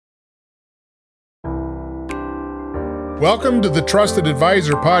Welcome to the Trusted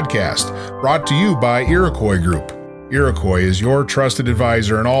Advisor podcast, brought to you by Iroquois Group. Iroquois is your trusted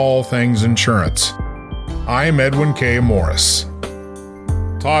advisor in all things insurance. I'm Edwin K. Morris.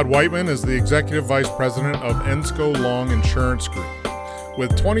 Todd Whiteman is the Executive Vice President of Ensco Long Insurance Group.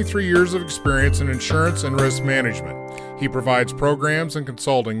 With 23 years of experience in insurance and risk management, he provides programs and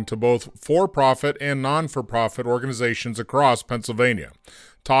consulting to both for-profit and non-for-profit organizations across Pennsylvania.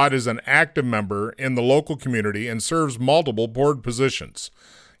 Todd is an active member in the local community and serves multiple board positions.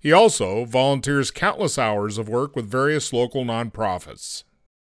 He also volunteers countless hours of work with various local nonprofits.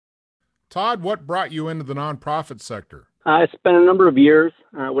 Todd, what brought you into the nonprofit sector? I spent a number of years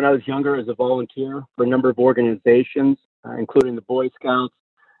when I was younger as a volunteer for a number of organizations, including the Boy Scouts,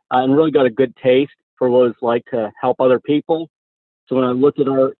 and really got a good taste for what it's like to help other people. So when I looked at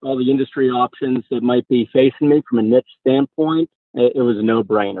all the industry options that might be facing me from a niche standpoint, it was a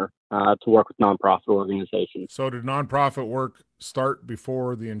no-brainer to work with nonprofit organizations. So did nonprofit work start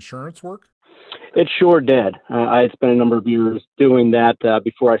before the insurance work? It sure did. I had spent a number of years doing that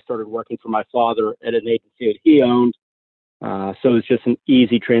before I started working for my father at an agency that he owned. So it's just an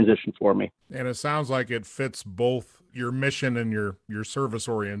easy transition for me. And it sounds like it fits both your mission and your service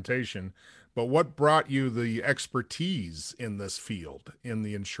orientation. But what brought you the expertise in this field, in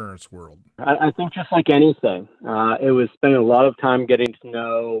the insurance world? I think just like anything, it was spending a lot of time getting to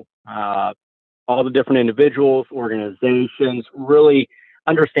know all the different individuals, organizations, really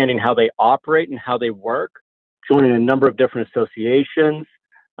understanding how they operate and how they work, joining a number of different associations,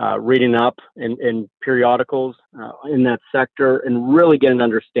 reading up in periodicals in that sector, and really get an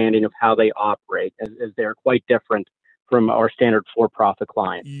understanding of how they operate, as they're quite different from our standard for-profit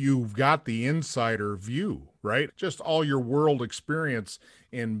clients. You've got the insider view, right? Just all your world experience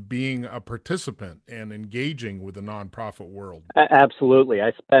in being a participant and engaging with the nonprofit world. Absolutely.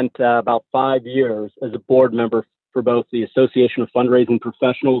 I spent about 5 years as a board member for both the Association of Fundraising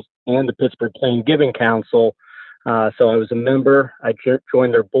Professionals and the Pittsburgh Plain Giving Council. So I was a member. I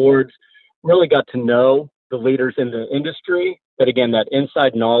joined their boards, really got to know the leaders in the industry, but again, that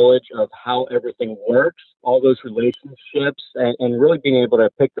inside knowledge of how everything works, all those relationships, and really being able to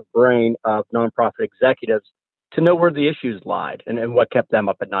pick the brain of nonprofit executives to know where the issues lied and what kept them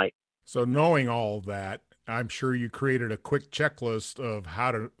up at night. So knowing all that, I'm sure you created a quick checklist of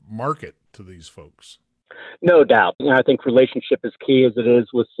how to market to these folks. No doubt. I think relationship is key, as it is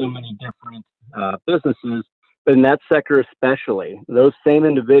with so many different businesses. But in that sector especially, those same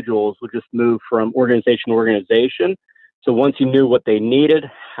individuals would just move from organization to organization. So once you knew what they needed,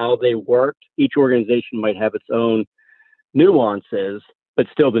 how they worked, each organization might have its own nuances, but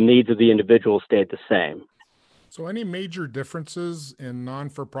still the needs of the individual stayed the same. So any major differences in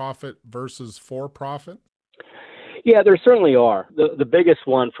non-for-profit versus for-profit? Yeah, there certainly are. The biggest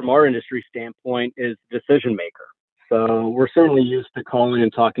one from our industry standpoint is decision maker. So we're certainly used to calling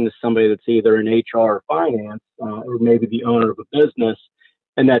and talking to somebody that's either in HR or finance, or maybe the owner of a business,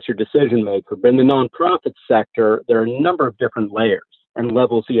 and that's your decision maker. But in the nonprofit sector, there are a number of different layers and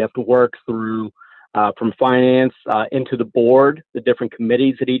levels you have to work through, from finance into the board, the different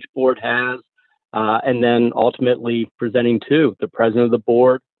committees that each board has, and then ultimately presenting to the president of the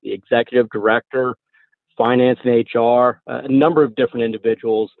board, the executive director, finance and HR, a number of different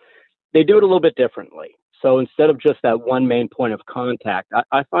individuals. They do it a little bit differently. So instead of just that one main point of contact,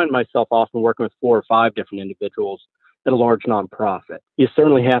 I find myself often working with 4 or 5 different individuals at a large nonprofit. You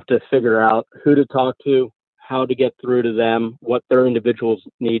certainly have to figure out who to talk to, how to get through to them, what their individuals'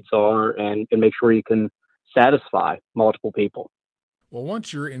 needs are, and make sure you can satisfy multiple people. Well,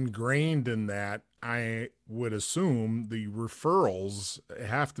 once you're ingrained in that, I would assume the referrals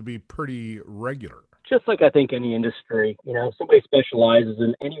have to be pretty regular. Just like I think any industry, if somebody specializes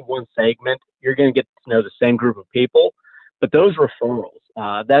in any one segment, you're going to get to know the same group of people. But those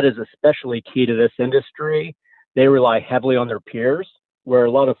referrals, that is especially key to this industry. They rely heavily on their peers, where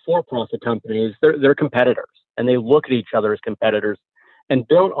a lot of for-profit companies, they're competitors, and they look at each other as competitors and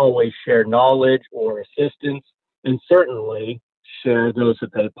don't always share knowledge or assistance, and certainly share those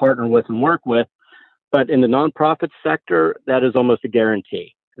that they partner with and work with. But in the nonprofit sector, that is almost a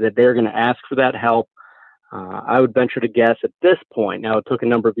guarantee that they're going to ask for that help. I would venture to guess at this point, now it took a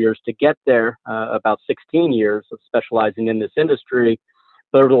number of years to get there, about 16 years of specializing in this industry,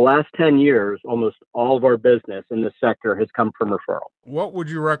 but over the last 10 years, almost all of our business in this sector has come from referral. What would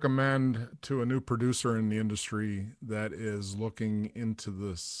you recommend to a new producer in the industry that is looking into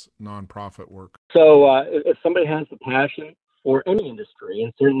this nonprofit work? So if somebody has the passion for any industry,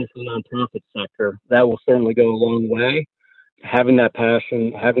 and certainly for the nonprofit sector, that will certainly go a long way. Having that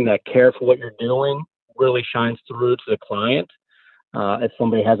passion, having that care for what you're doing really shines through to the client. If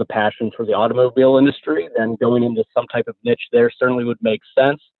somebody has a passion for the automobile industry, then going into some type of niche there certainly would make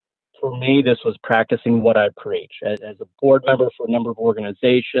sense. For me, this was practicing what I preach as a board member for a number of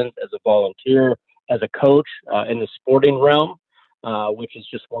organizations, as a volunteer, as a coach in the sporting realm, which is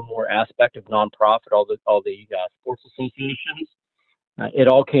just one more aspect of nonprofit, all the sports associations. It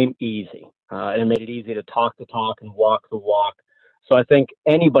all came easy, and it made it easy to talk the talk and walk the walk. So I think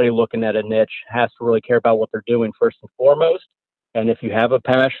anybody looking at a niche has to really care about what they're doing first and foremost. And if you have a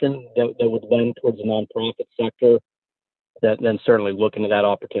passion that would lend towards the nonprofit sector, then certainly look into that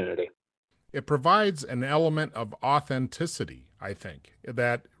opportunity. It provides an element of authenticity, I think,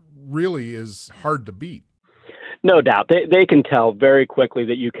 that really is hard to beat. No doubt. They can tell very quickly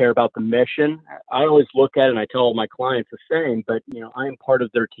that you care about the mission. I always look at it and I tell all my clients the same, but I am part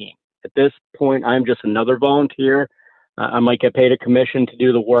of their team. At this point, I'm just another volunteer. I might get paid a commission to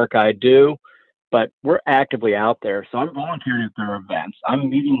do the work I do, but we're actively out there. So I'm volunteering at their events. I'm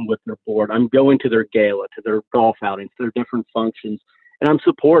meeting with their board. I'm going to their gala, to their golf outings, to their different functions, and I'm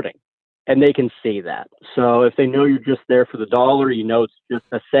supporting. And they can see that. So if they know you're just there for the dollar, it's just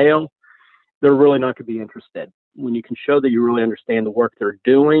a sale, they're really not going to be interested. When you can show that you really understand the work they're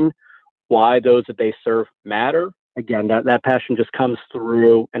doing, why those that they serve matter, again, that passion just comes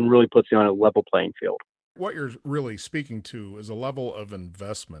through and really puts you on a level playing field. What you're really speaking to is a level of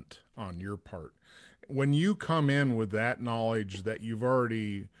investment on your part. When you come in with that knowledge that you've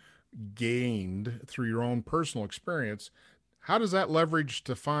already gained through your own personal experience, how does that leverage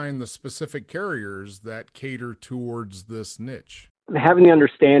to find the specific carriers that cater towards this niche? Having the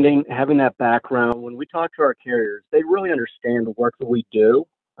understanding, having that background, when we talk to our carriers, they really understand the work that we do.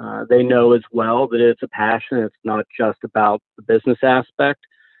 They know as well that it's a passion. It's not just about the business aspect.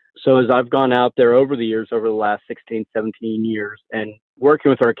 So as I've gone out there over the years, over the last 16, 17 years, and working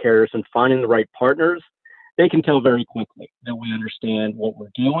with our carriers and finding the right partners, they can tell very quickly that we understand what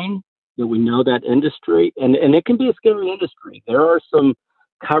we're doing, that we know that industry, and it can be a scary industry. There are some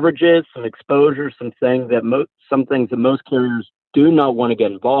coverages, some exposures, some things that most carriers do not want to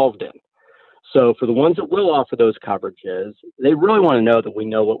get involved in. So for the ones that will offer those coverages, they really want to know that we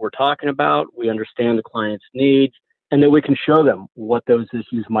know what we're talking about, we understand the client's needs, and that we can show them what those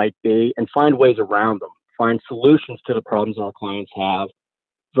issues might be and find ways around them, find solutions to the problems our clients have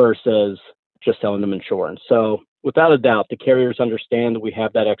versus just selling them insurance. So without a doubt, the carriers understand that we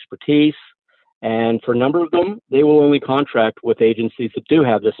have that expertise. And for a number of them, they will only contract with agencies that do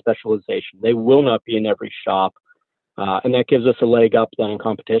have this specialization. They will not be in every shop. And that gives us a leg up then in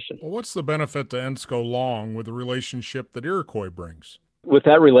competition. Well, what's the benefit to Ensco Long with the relationship that Iroquois brings? With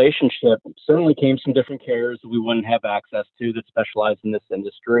that relationship, certainly came some different carriers that we wouldn't have access to that specialize in this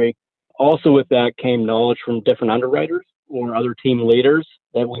industry. Also with that came knowledge from different underwriters or other team leaders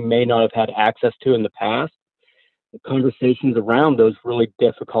that we may not have had access to in the past. The conversations around those really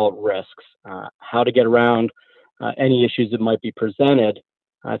difficult risks, how to get around any issues that might be presented.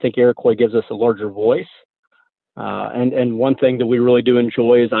 I think Iroquois gives us a larger voice. And one thing that we really do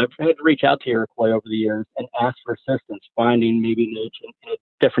enjoy is I've had to reach out to Iroquois over the years and ask for assistance, finding maybe an agent in a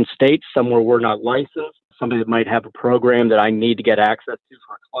different state, somewhere we're not licensed, somebody that might have a program that I need to get access to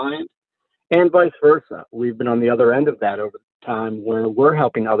for a client, and vice versa. We've been on the other end of that over time where we're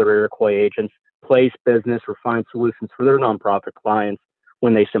helping other Iroquois agents place business or find solutions for their nonprofit clients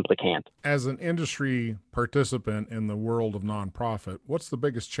when they simply can't. As an industry participant in the world of nonprofit, what's the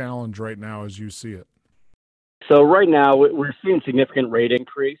biggest challenge right now as you see it? So right now we're seeing significant rate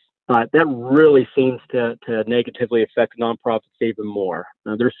increase. That really seems to negatively affect nonprofits even more.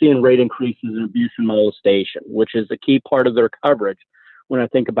 They're seeing rate increases in abuse and molestation, which is a key part of their coverage. When I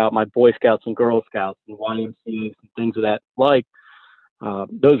think about my Boy Scouts and Girl Scouts and YMCAs and things of that like,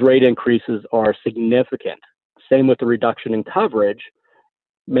 those rate increases are significant. Same with the reduction in coverage,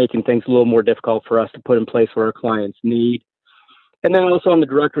 making things a little more difficult for us to put in place what our clients need. And then also on the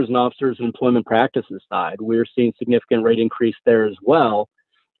directors and officers and employment practices side, we're seeing significant rate increase there as well.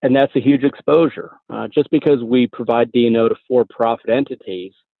 And that's a huge exposure. Just because we provide D&O to for-profit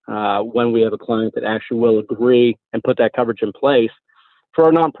entities, when we have a client that actually will agree and put that coverage in place, for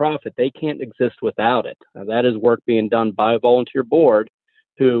our nonprofit, they can't exist without it. That is work being done by a volunteer board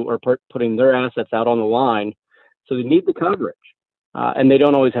who are putting their assets out on the line. So they need the coverage. And they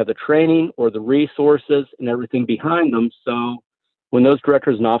don't always have the training or the resources and everything behind them. So when those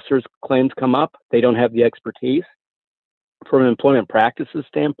directors and officers claims come up, they don't have the expertise. From an employment practices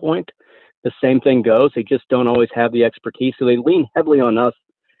standpoint, the same thing goes. They just don't always have the expertise. So they lean heavily on us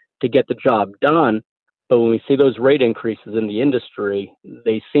to get the job done. But when we see those rate increases in the industry,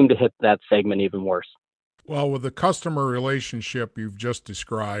 they seem to hit that segment even worse. Well, with the customer relationship you've just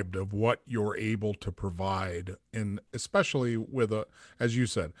described of what you're able to provide, and especially with as you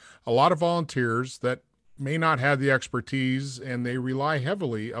said, a lot of volunteers that may not have the expertise and they rely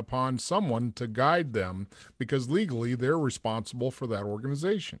heavily upon someone to guide them because legally they're responsible for that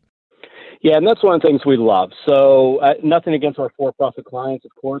organization. Yeah, and that's one of the things we love. So nothing against our for-profit clients,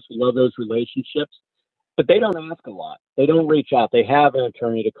 of course. We love those relationships, but they don't ask a lot. They don't reach out. They have an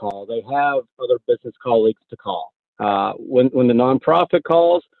attorney to call. They have other business colleagues to call. When the nonprofit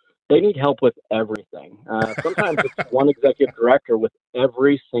calls, they need help with everything. Sometimes it's one executive director with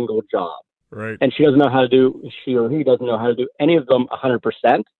every single job. Right. And she or he doesn't know how to do any of them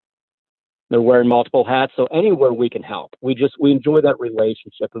 100%. They're wearing multiple hats. So anywhere we can help, we enjoy that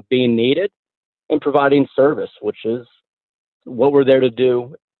relationship of being needed and providing service, which is what we're there to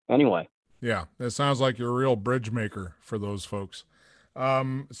do anyway. Yeah, it sounds like you're a real bridge maker for those folks.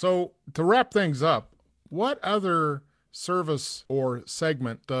 So to wrap things up, what other service or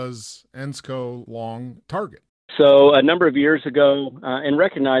segment does Ensco Long target? So a number of years ago, in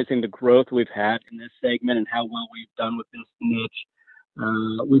recognizing the growth we've had in this segment and how well we've done with this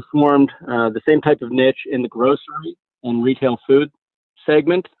niche, we formed the same type of niche in the grocery and retail food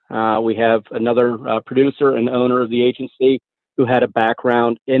segment. We have another producer and owner of the agency who had a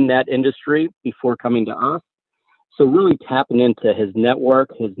background in that industry before coming to us. So really tapping into his network,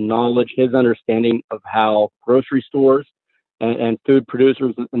 his knowledge, his understanding of how grocery stores and food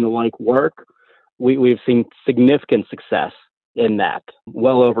producers and the like work, we've seen significant success in that.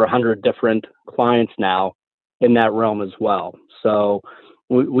 Well over 100 different clients now in that realm as well. So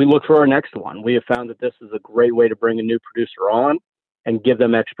we look for our next one. We have found that this is a great way to bring a new producer on and give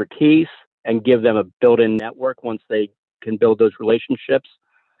them expertise and give them a built-in network once they can build those relationships.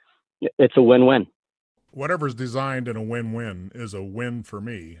 It's a win-win. Whatever's designed in a win-win is a win for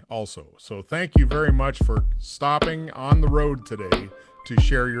me also. So thank you very much for stopping on the road today to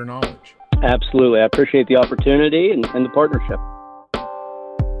share your knowledge. Absolutely. I appreciate the opportunity and the partnership.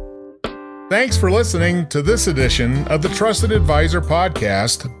 Thanks for listening to this edition of the Trusted Advisor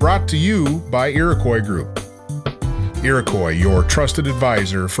podcast, brought to you by Iroquois Group. Iroquois, your trusted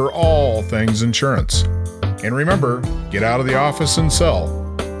advisor for all things insurance. And remember, get out of the office and sell.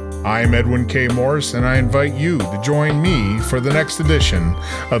 I'm Edwin K. Morris, and I invite you to join me for the next edition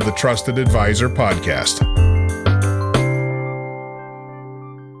of the Trusted Advisor podcast.